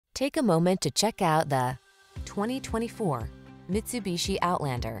Take a moment to check out the 2024 Mitsubishi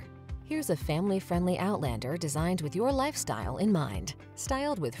Outlander. Here's a family-friendly Outlander designed with your lifestyle in mind.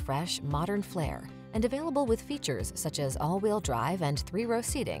 Styled with fresh, modern flair and available with features such as all-wheel drive and 3-row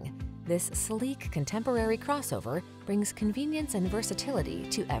seating, this sleek, contemporary crossover brings convenience and versatility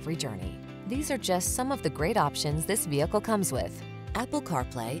to every journey. These are just some of the great options this vehicle comes with: Apple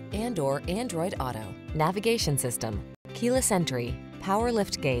CarPlay and/or Android Auto, navigation system, keyless entry, power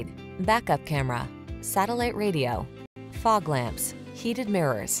liftgate, backup camera, satellite radio, fog lamps, heated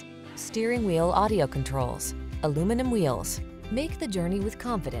mirrors, steering wheel audio controls, aluminum wheels. Make the journey with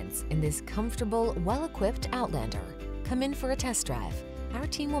confidence in this comfortable, well-equipped Outlander. Come in for a test drive. Our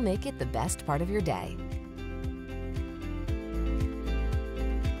team will make it the best part of your day.